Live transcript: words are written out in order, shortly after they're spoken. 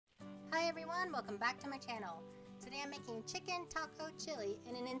Hi everyone, welcome back to my channel. Today I'm making chicken taco chili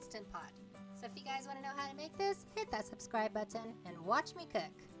in an Instant Pot. So if you guys want to know how to make this, hit that subscribe button and watch me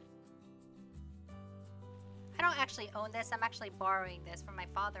cook. I don't actually own this, I'm actually borrowing this from my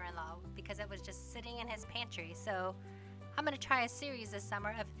father-in-law because it was just sitting in his pantry. So I'm going to try a series this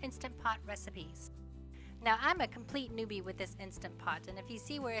summer of Instant Pot recipes. Now I'm a complete newbie with this Instant Pot, and if you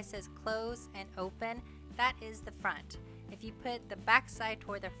see where it says close and open, that is the front. If you put the back side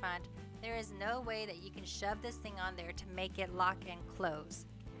toward the front, there is no way that you can shove this thing on there to make it lock and close.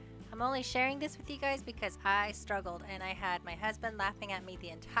 I'm only sharing this with you guys because I struggled and I had my husband laughing at me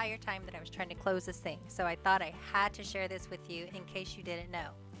the entire time that I was trying to close this thing. So I thought I had to share this with you in case you didn't know.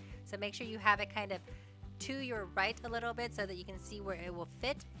 So make sure you have it kind of to your right a little bit so that you can see where it will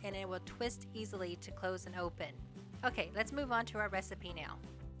fit and it will twist easily to close and open. Okay, let's move on to our recipe now.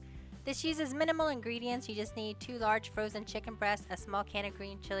 This uses minimal ingredients. You just need 2 large frozen chicken breasts, a small can of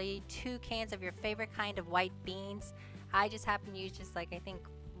green chili, 2 cans of your favorite kind of white beans. I just happen to use just like I think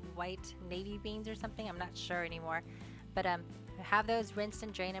white navy beans or something. I'm not sure anymore. But have those rinsed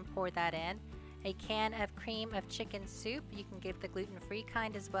and drained and pour that in. A can of cream of chicken soup. You can get the gluten-free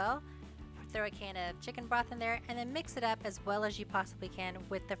kind as well. Throw a can of chicken broth in there and then mix it up as well as you possibly can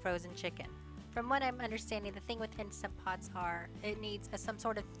with the frozen chicken. From what I'm understanding, the thing with Instant Pots are it needs some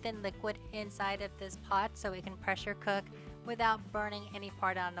sort of thin liquid inside of this pot so it can pressure cook without burning any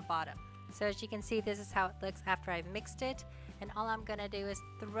part on the bottom. So as you can see, this is how it looks after I've mixed it, and all I'm going to do is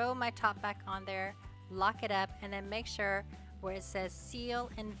throw my top back on there, lock it up, and then make sure where it says seal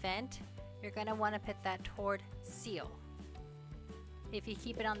and vent, you're going to want to put that toward seal. If you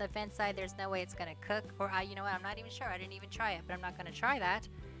keep it on the vent side, there's no way it's going to cook, or you know what, I'm not even sure, I didn't even try it, but I'm not going to try that.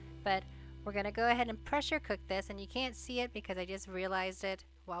 But we're going to go ahead and pressure cook this, and you can't see it because I just realized it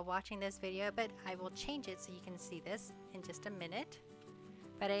while watching this video, but I will change it so you can see this in just a minute.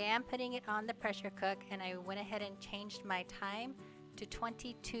 But I am putting it on the pressure cook, and I went ahead and changed my time to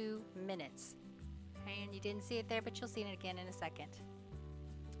 22 minutes. And you didn't see it there, but you'll see it again in a second.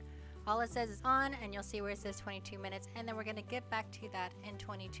 All it says is on, and you'll see where it says 22 minutes, and then we're going to get back to that in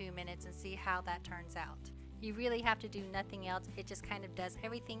 22 minutes and see how that turns out. You really have to do nothing else. It just kind of does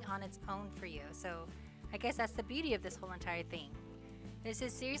everything on its own for you. So I guess that's the beauty of this whole entire thing. This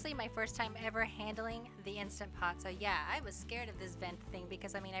is seriously my first time ever handling the Instant Pot. So yeah, I was scared of this vent thing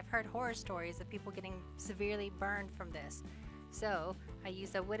because I mean I've heard horror stories of people getting severely burned from this. So I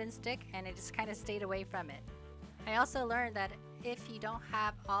used a wooden stick and I just kind of stayed away from it. I also learned that if you don't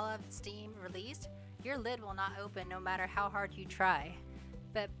have all of the steam released, your lid will not open no matter how hard you try.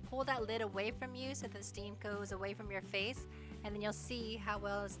 But pull that lid away from you so the steam goes away from your face, and then you'll see how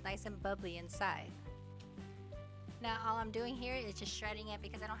well it's nice and bubbly inside. Now all I'm doing here is just shredding it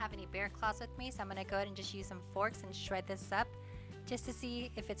because I don't have any bear claws with me, so I'm going to go ahead and just use some forks and shred this up just to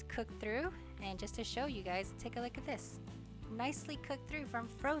see if it's cooked through, and just to show you guys, take a look at this. Nicely cooked through from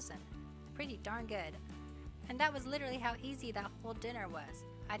frozen. Pretty darn good. And that was literally how easy that whole dinner was.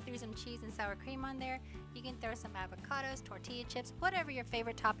 I threw some cheese and sour cream on there. You can throw some avocados, tortilla chips, whatever your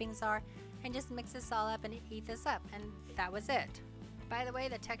favorite toppings are, and just mix this all up and eat this up, and that was it. By the way,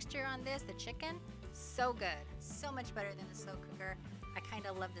 the texture on this, the chicken, so good. So much better than the slow cooker. I kind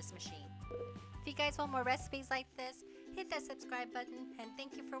of love this machine. If you guys want more recipes like this, hit that subscribe button, and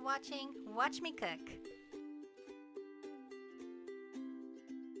thank you for watching Watch Me Cook.